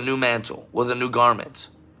with a new mantle, with a new garment.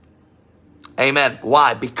 Amen.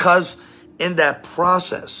 Why? Because in that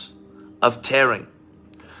process of tearing,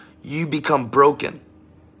 you become broken.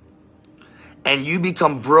 And you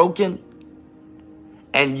become broken,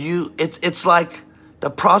 and it's like the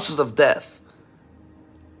process of death.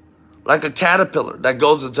 Like a caterpillar that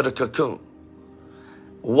goes into the cocoon.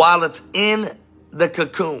 While it's in the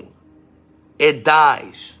cocoon, it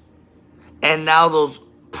dies. And now those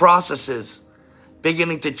processes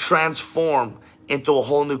beginning to transform into a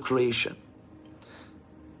whole new creation.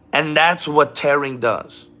 And that's what tearing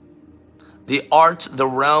does. The art, the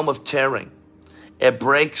realm of tearing, it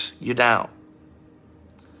breaks you down.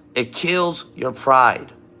 It kills your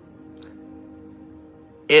pride.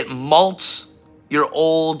 It molts your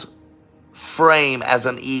old frame as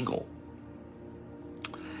an eagle.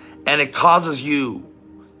 And it causes you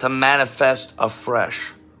to manifest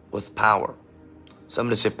afresh with power.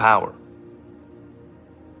 Somebody say power.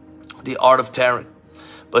 The art of tearing.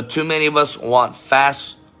 But too many of us want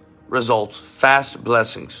fast results, fast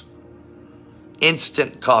blessings.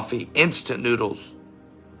 Instant coffee, instant noodles.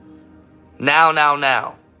 Now, now,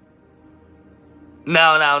 now.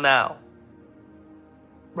 Now, now, now.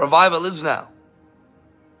 Revival is now.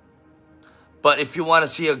 But if you want to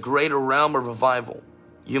see a greater realm of revival,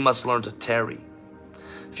 you must learn to tarry.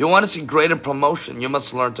 If you want to see greater promotion, you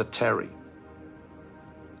must learn to tarry.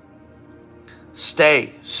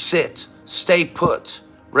 Stay, sit, stay put,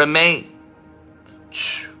 remain.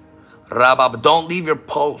 Rabab, don't leave your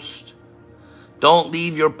post. Don't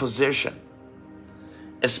leave your position.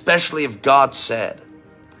 Especially if God said.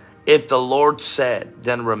 If the Lord said,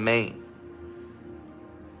 then remain.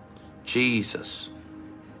 Jesus.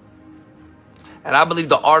 And I believe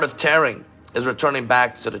the art of tearing is returning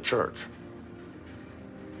back to the church.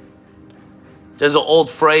 There's an old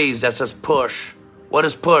phrase that says push. What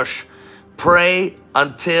is push? Pray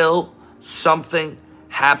until something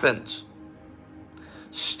happens.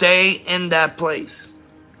 Stay in that place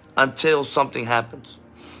until something happens.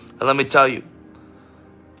 And let me tell you,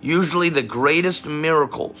 usually the greatest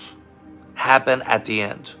miracles happen at the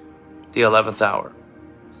end, the 11th hour.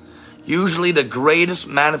 Usually the greatest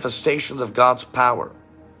manifestations of God's power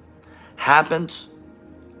happens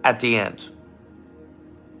at the end.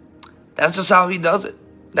 That's just how he does it.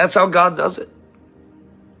 That's how God does it.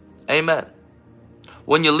 Amen.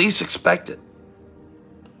 When you least expect it.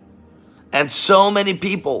 And so many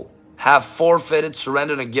people have forfeited,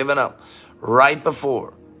 surrendered, and given up right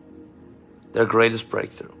before their greatest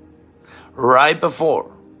breakthrough. Right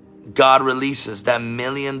before God releases that $1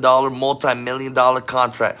 million, multi-million-dollar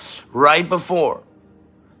contract. Right before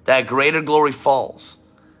that greater glory falls.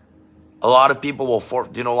 A lot of people will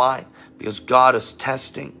forfeit. Do you know why? Because God is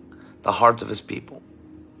testing the hearts of his people.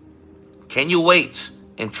 Can you wait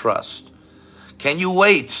and trust? Can you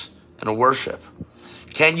wait and worship?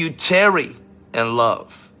 Can you tarry and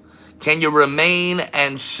love? Can you remain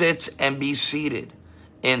and sit and be seated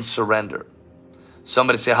in surrender?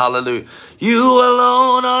 Somebody say hallelujah. You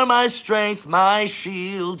alone are my strength, my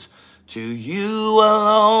shield. To you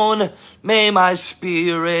alone may my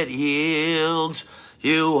spirit yield.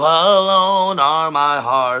 You alone are my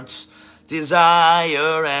heart's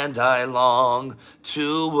desire, and I long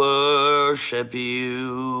to worship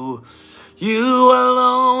you. You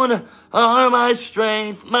alone are my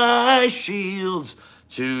strength, my shield.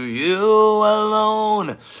 To you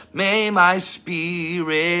alone may my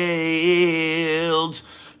spirit yield.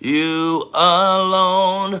 You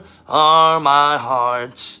alone are my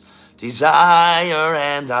heart's desire,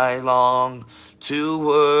 and I long to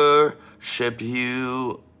worship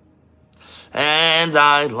you. And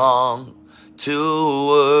I long to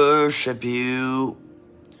worship you.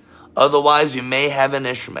 Otherwise, you may have an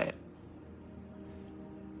Ishmael.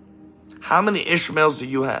 How many Ishmaels do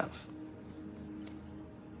you have?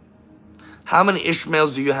 How many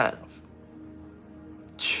Ishmaels do you have?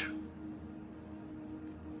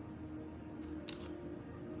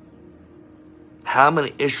 How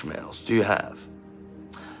many Ishmaels do you have?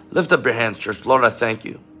 Lift up your hands, church. Lord, I thank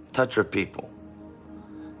you. Touch your people.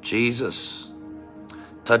 Jesus,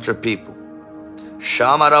 touch your people.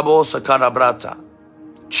 Shamarabo sakarabrata.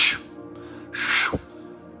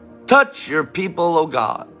 Touch your people, oh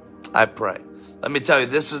God, I pray. Let me tell you,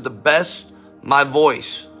 this is the best my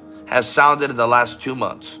voice has sounded in the last 2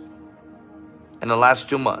 months. In the last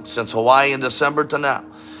 2 months, since Hawaii in December to now.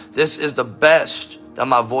 This is the best that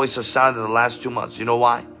my voice has sounded in the last 2 months. You know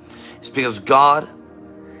why? It's because God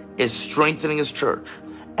is strengthening his church.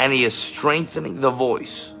 And he is strengthening the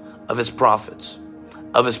voice of his prophets,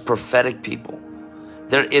 of his prophetic people.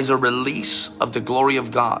 There is a release of the glory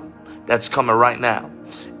of God that's coming right now.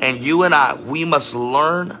 And you and I, we must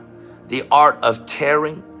learn the art of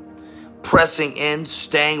tearing pressing in,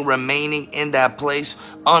 staying, remaining in that place,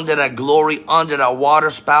 under that glory, under that water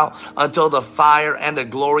spout, until the fire and the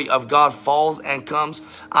glory of God falls and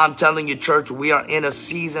comes. I'm telling you, church, we are in a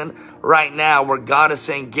season right now where God is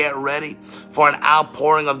saying, get ready for an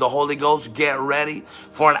outpouring of the Holy Ghost. Get ready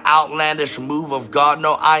for an outlandish move of God.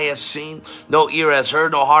 No eye has seen, no ear has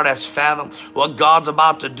heard, no heart has fathomed what God's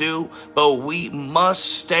about to do. But we must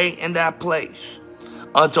stay in that place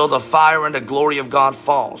until the fire and the glory of God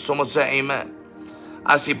falls. Someone say amen.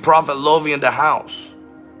 I see Prophet Lovey in the house.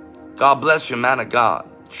 God bless you, man of God.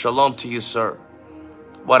 Shalom to you, sir.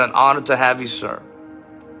 What an honor to have you, sir.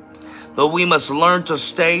 But we must learn to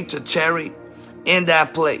stay, to tarry in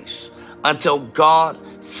that place until God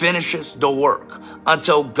finishes the work,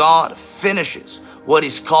 until God finishes what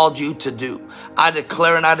he's called you to do. I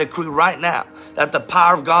declare and I decree right now that the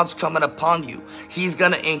power of God's coming upon you. He's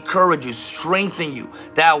going to encourage you, strengthen you.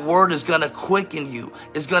 That word is going to quicken you.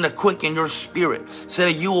 It's going to quicken your spirit so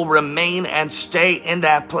that you will remain and stay in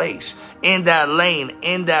that place, in that lane,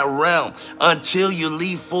 in that realm until you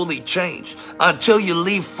leave fully changed, until you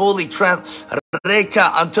leave fully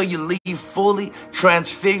until you leave fully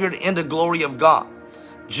transfigured in the glory of God.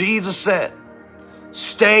 Jesus said,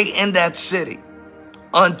 stay in that city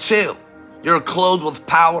until you're clothed with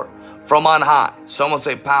power from on high. Someone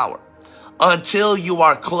say power. Until you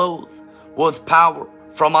are clothed with power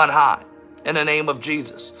from on high. In the name of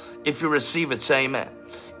Jesus. If you receive it, say amen.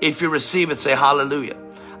 If you receive it, say hallelujah.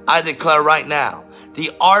 I declare right now, the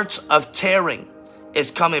art of tarrying is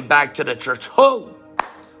coming back to the church. Oh!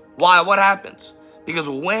 Why? What happens? Because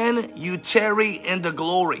when you tarry in the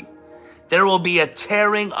glory, there will be a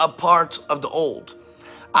tearing apart of the old.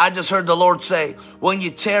 I just heard the Lord say, when you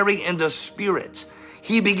tarry in the Spirit,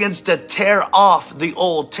 he begins to tear off the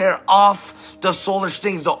old, tear off the soulish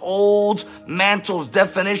things, the old mantles,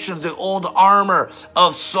 definitions, the old armor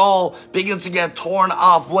of Saul begins to get torn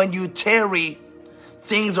off. When you tarry,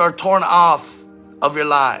 things are torn off of your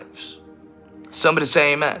lives. Somebody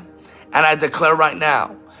say amen. And I declare right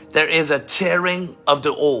now, there is a tearing of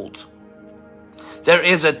the old. There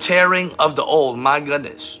is a tearing of the old. My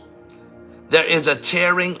goodness. There is a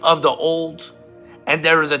tearing of the old, and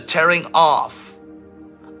there is a tearing off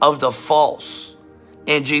of the false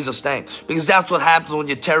in Jesus' name. Because that's what happens when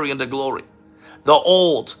you tarry in the glory. The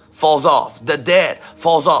old falls off. The dead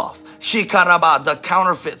falls off. Shikaraba, the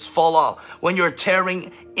counterfeits fall off. When you're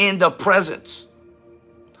tarrying in the presence,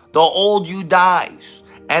 the old you dies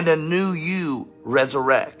and the new you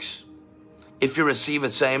resurrects. If you receive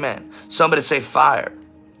it, say amen. Somebody say fire.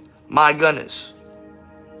 My goodness.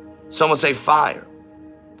 Someone say fire.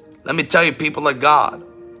 Let me tell you, people of God,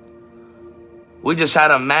 we just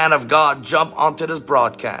had a man of God jump onto this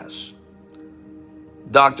broadcast.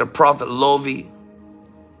 Dr. Prophet Lovey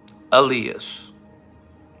Elias.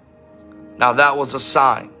 Now that was a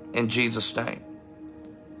sign in Jesus' name.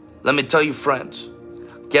 Let me tell you, friends,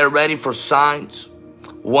 get ready for signs,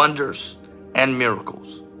 wonders, and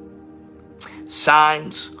miracles.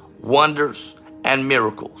 Signs, wonders, and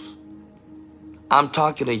miracles. I'm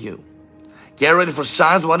talking to you. Get ready for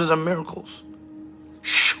signs, wonders, and miracles.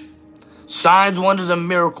 Signs, wonders, and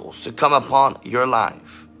miracles to come upon your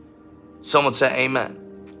life. Someone say amen.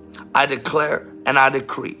 I declare and I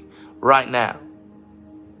decree right now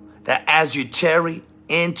that as you tarry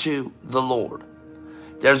into the Lord,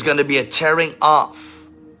 there's going to be a tearing off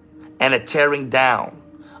and a tearing down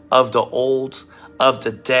of the old, of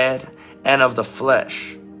the dead, and of the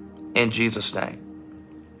flesh in Jesus' name.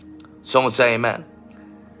 Someone say amen.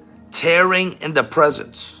 Tearing in the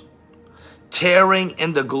presence, tearing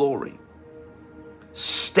in the glory,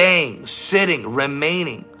 staying, sitting,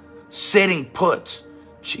 remaining, sitting put,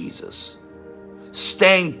 Jesus,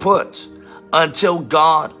 staying put until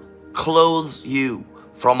God clothes you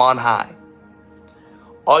from on high.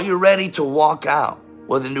 Are you ready to walk out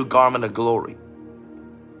with a new garment of glory?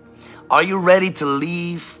 Are you ready to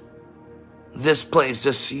leave this place,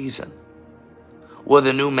 this season, with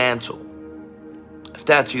a new mantle? If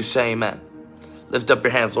that's you, say amen. Lift up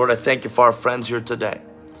your hands. Lord, I thank you for our friends here today.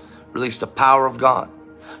 Release the power of God,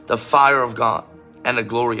 the fire of God, and the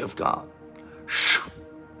glory of God.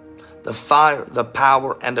 The fire, the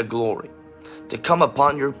power, and the glory to come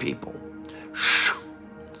upon your people.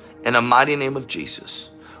 In the mighty name of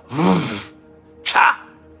Jesus.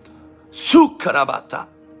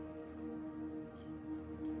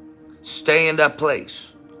 Stay in that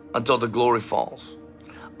place until the glory falls,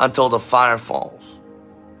 until the fire falls.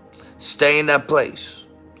 Stay in that place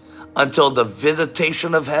until the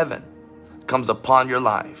visitation of heaven comes upon your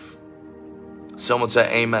life. Someone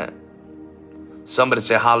say amen. Somebody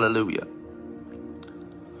say hallelujah.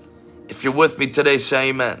 If you're with me today, say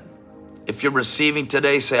amen. If you're receiving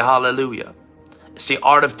today, say hallelujah. It's the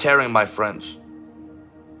art of tarrying, my friends.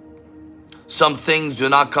 Some things do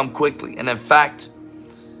not come quickly. And in fact,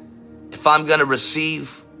 if I'm going to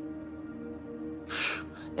receive,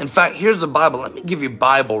 in fact, here's the Bible. Let me give you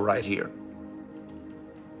Bible right here.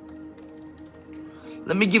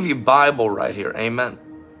 Let me give you Bible right here. Amen.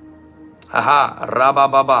 Haha,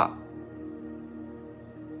 rabababa.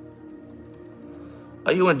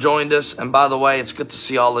 Are you enjoying this? And by the way, it's good to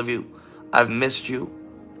see all of you. I've missed you.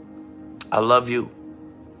 I love you.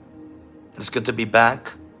 It's good to be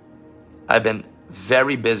back. I've been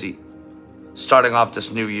very busy starting off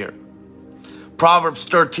this new year. Proverbs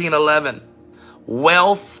 13:11.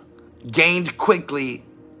 Wealth gained quickly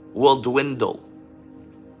will dwindle.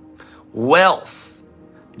 Wealth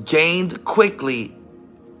gained quickly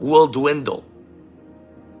will dwindle.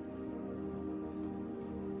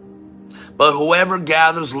 But whoever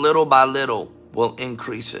gathers little by little will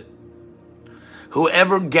increase it.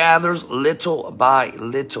 Whoever gathers little by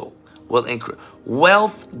little will increase.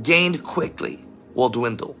 Wealth gained quickly will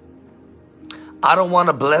dwindle. I don't want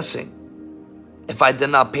a blessing if I did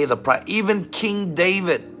not pay the price. Even King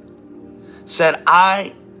David said,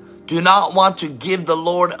 I do not want to give the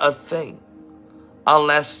Lord a thing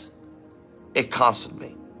unless it costed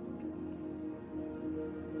me.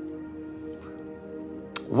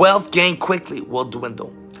 Wealth gained quickly will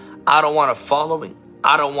dwindle. I don't want a following.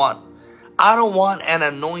 I don't want an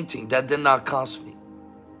anointing that did not cost me.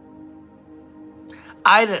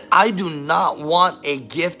 I do not want a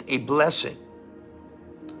gift, a blessing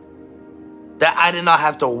that I did not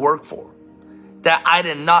have to work for, that I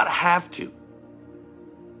did not have to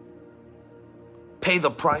pay the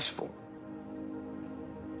price for.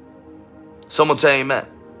 Someone say amen.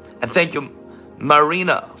 And thank you,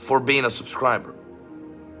 Marina, for being a subscriber.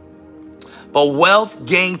 But wealth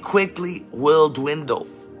gained quickly will dwindle.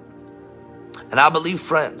 And I believe,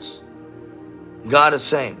 friends, God is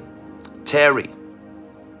saying, tarry.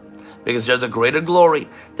 Because there's a greater glory.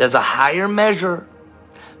 There's a higher measure.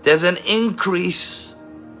 There's an increase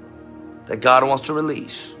that God wants to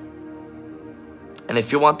release. And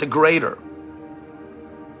if you want the greater,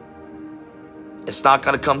 it's not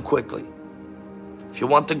going to come quickly. If you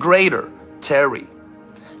want the greater, tarry.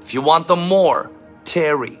 If you want the more,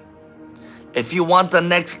 tarry. If you want the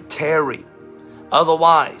next, tarry.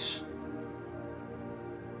 Otherwise,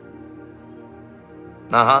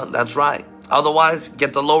 that's right. Otherwise,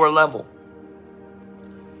 get the lower level.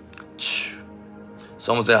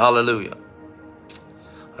 Someone say hallelujah.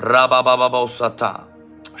 Rababababosata.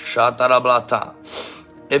 Shatarablata.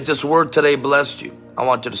 If this word today blessed you, I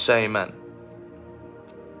want you to say amen.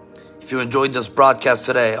 If you enjoyed this broadcast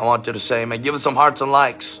today, I want you to say amen. Give us some hearts and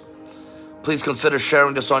likes. Please consider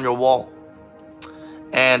sharing this on your wall.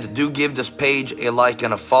 And do give this page a like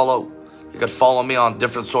and a follow. You can follow me on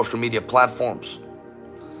different social media platforms.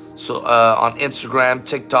 So on Instagram,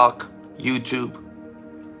 TikTok, YouTube.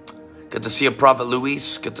 Good to see you, Prophet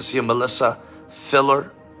Luis. Good to see you, Melissa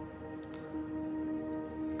Filler.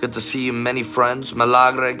 Good to see you, many friends.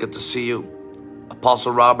 Milagre, good to see you.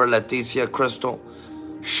 Apostle Robert, Leticia, Crystal,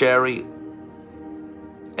 Sherry.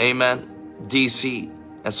 Amen. DC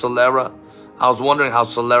and Solera. I was wondering how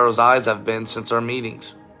Solera's eyes have been since our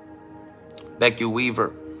meetings. Becky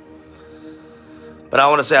Weaver. But I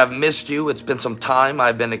want to say I've missed you. It's been some time.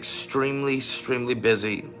 I've been extremely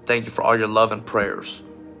busy. Thank you for all your love and prayers.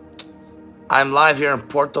 I'm live here in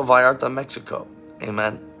Puerto Vallarta, Mexico.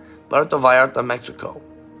 Amen. Puerto Vallarta, Mexico.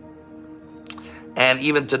 And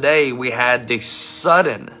even today, we had the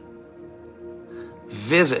sudden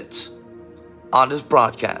visit on this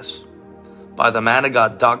broadcast by the man of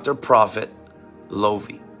God, Dr. Prophet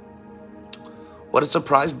Lovey. What a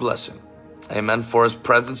surprise blessing. Amen. For his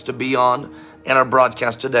presence to be on in our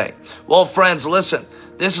broadcast today. Well, friends, listen.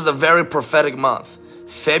 This is a very prophetic month.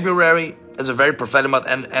 February is a very prophetic month.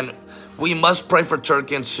 And we must pray for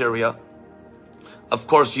Turkey and Syria. Of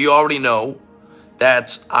course, you already know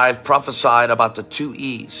that I've prophesied about the 2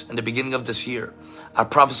 E's in the beginning of this year. I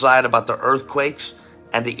prophesied about the earthquakes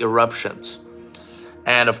and the eruptions.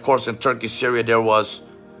 And of course, in Turkey, Syria, there was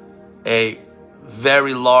a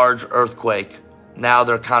very large earthquake. Now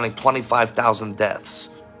they're counting 25,000 deaths.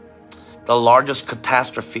 The largest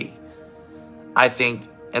catastrophe, I think,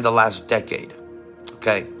 in the last decade.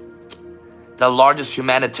 Okay. The largest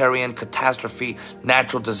humanitarian catastrophe,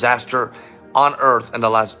 natural disaster on earth in the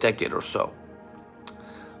last decade or so.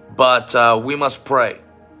 But we must pray.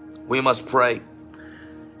 We must pray.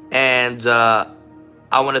 And I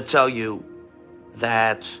want to tell you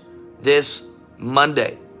that this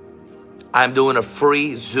Monday, I'm doing a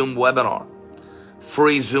free Zoom webinar.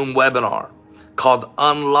 Free Zoom webinar called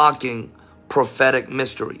Unlocking prophetic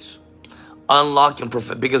mysteries. Unlocking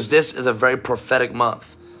because this is a very prophetic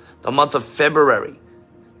month. The month of February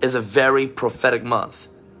is a very prophetic month.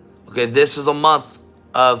 Okay, this is a month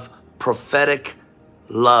of prophetic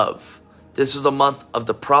love. This is the month of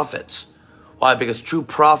the prophets. Why? Because true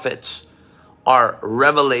prophets are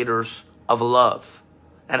revelators of love.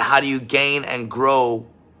 And how do you gain and grow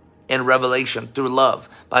in revelation? Through love.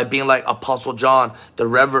 By being like Apostle John, the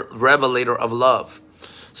revelator of love.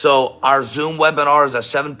 So our Zoom webinar is at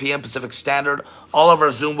 7 p.m. Pacific Standard. All of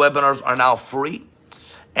our Zoom webinars are now free.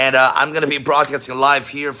 And I'm going to be broadcasting live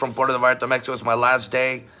here from Puerto Vallarta, Mexico. It's my last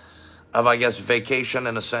day of, I guess, vacation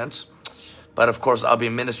in a sense. But of course, I'll be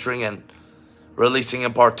ministering and releasing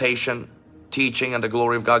impartation, teaching, and the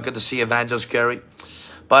glory of God. Good to see Evangelist Gary.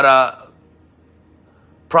 But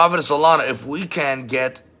Prophetess Alana, if we can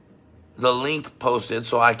get the link posted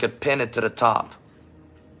so I could pin it to the top.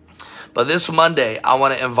 But this Monday, I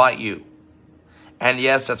want to invite you. And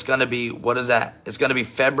yes, that's going to be, what is that? It's going to be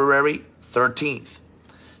February 13th.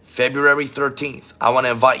 February 13th. I want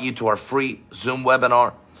to invite you to our free Zoom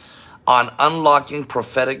webinar on unlocking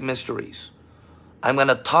prophetic mysteries. I'm going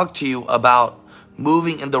to talk to you about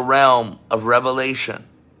moving in the realm of revelation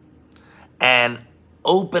and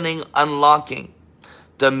opening, unlocking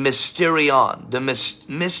the mysterion, the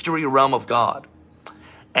mystery realm of God,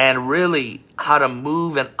 and really how to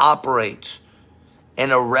move and operate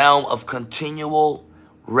in a realm of continual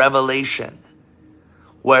revelation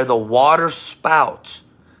where the water spout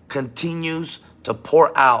continues to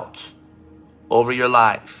pour out over your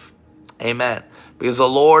life. Amen. Because the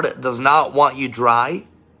Lord does not want you dry.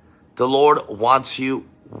 The Lord wants you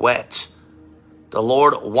wet. The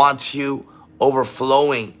Lord wants you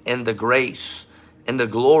overflowing in the grace, in the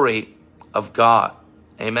glory of God.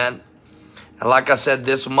 Amen. And like I said,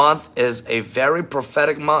 this month is a very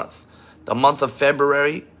prophetic month. The month of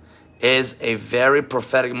February is a very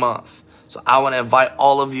prophetic month. So I want to invite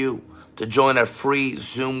all of you to join a free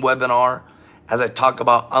Zoom webinar as I talk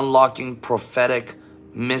about unlocking prophetic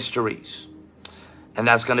mysteries. And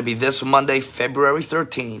that's going to be this Monday, February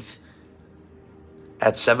 13th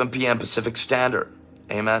at 7 p.m. Pacific Standard.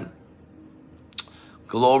 Amen.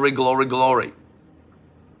 Glory, glory, glory.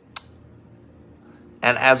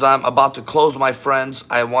 And as I'm about to close, my friends,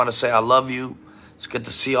 I want to say I love you. It's good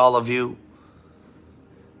to see all of you.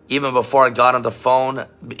 Even before I got on the phone,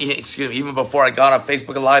 even before I got on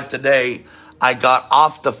Facebook Live today, I got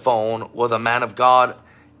off the phone with a man of God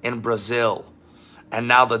in Brazil. And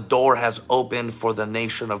now the door has opened for the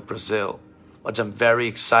nation of Brazil, which I'm very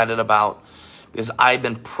excited about because I've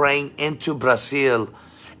been praying into Brazil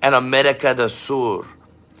and America do Sur,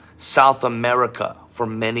 South America, for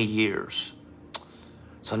many years.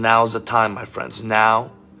 So now is the time, my friends.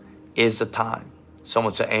 Now is the time.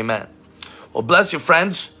 Someone say amen. Well, bless you,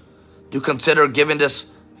 friends. Do consider giving this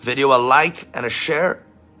video a like and a share.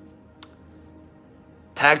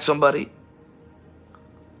 Tag somebody.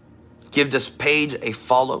 Give this page a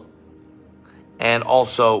follow. And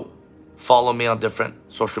also follow me on different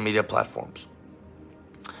social media platforms.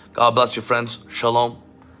 God bless you, friends. Shalom.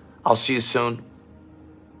 I'll see you soon.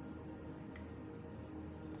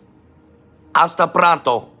 Hasta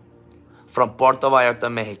pronto from Puerto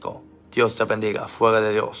Vallarta, Mexico. Dios te bendiga. Fuego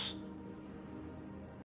de Dios.